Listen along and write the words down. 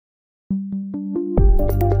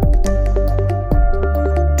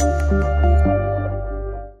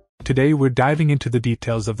Today we're diving into the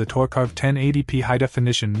details of the Torcarvh 1080p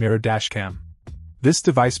high-definition mirror dashcam. This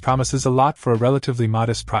device promises a lot for a relatively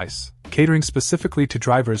modest price, catering specifically to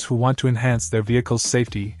drivers who want to enhance their vehicle's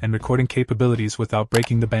safety and recording capabilities without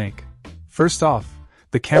breaking the bank. First off,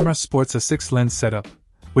 the camera sports a 6-lens setup,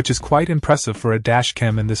 which is quite impressive for a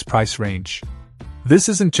dashcam in this price range. This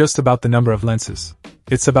isn't just about the number of lenses,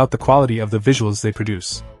 it's about the quality of the visuals they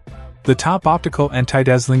produce. The top optical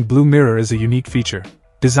anti-dazzling blue mirror is a unique feature,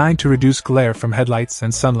 designed to reduce glare from headlights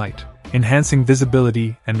and sunlight, enhancing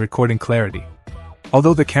visibility and recording clarity.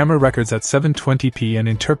 Although the camera records at 720p and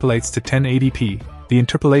interpolates to 1080p, the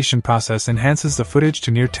interpolation process enhances the footage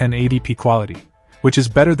to near 1080p quality, which is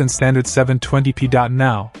better than standard 720p.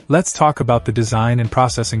 Now, let's talk about the design and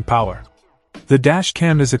processing power. The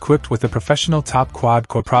dashcam is equipped with a professional top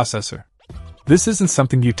quad-core processor. This isn't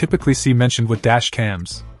something you typically see mentioned with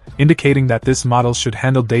dashcams, indicating that this model should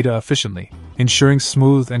handle data efficiently, ensuring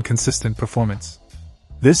smooth and consistent performance.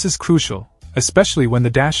 This is crucial, especially when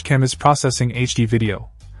the dashcam is processing HD video,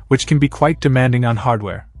 which can be quite demanding on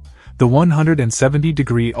hardware. The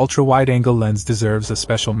 170-degree ultra-wide-angle lens deserves a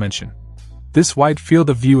special mention. This wide field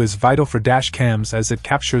of view is vital for dashcams as it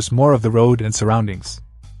captures more of the road and surroundings.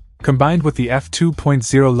 Combined with the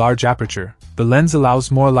f2.0 large aperture, the lens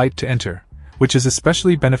allows more light to enter, which is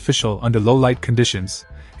especially beneficial under low-light conditions,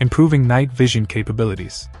 improving night vision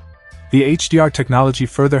capabilities. The HDR technology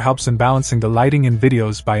further helps in balancing the lighting in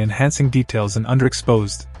videos by enhancing details in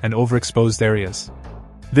underexposed and overexposed areas.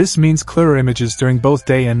 This means clearer images during both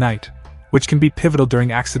day and night, which can be pivotal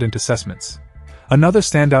during accident assessments. Another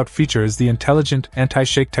standout feature is the intelligent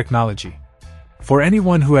anti-shake technology. For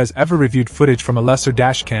anyone who has ever reviewed footage from a lesser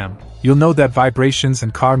dashcam, you'll know that vibrations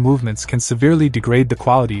and car movements can severely degrade the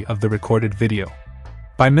quality of the recorded video.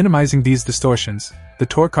 By minimizing these distortions, the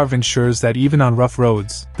Torcarvh ensures that even on rough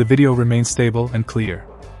roads, the video remains stable and clear.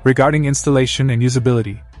 Regarding installation and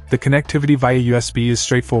usability, the connectivity via USB is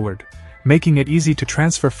straightforward, making it easy to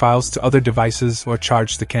transfer files to other devices or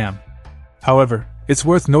charge the cam. However, it's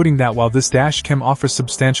worth noting that while this dashcam offers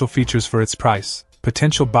substantial features for its price,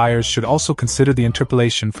 potential buyers should also consider the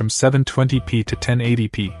interpolation from 720p to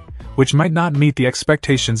 1080p, which might not meet the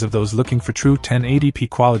expectations of those looking for true 1080p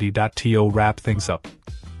quality. To wrap things up,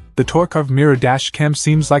 the Torcarvh mirror dashcam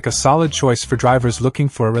seems like a solid choice for drivers looking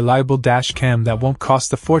for a reliable dashcam that won't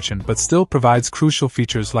cost a fortune but still provides crucial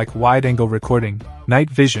features like wide-angle recording, night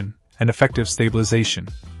vision, and effective stabilization.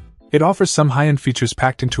 It offers some high-end features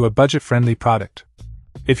packed into a budget-friendly product.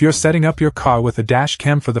 If you're setting up your car with a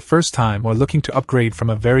dashcam for the first time or looking to upgrade from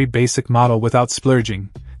a very basic model without splurging,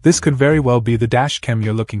 this could very well be the dashcam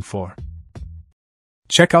you're looking for.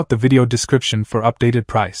 Check out the video description for updated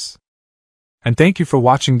price. And thank you for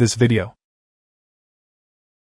watching this video.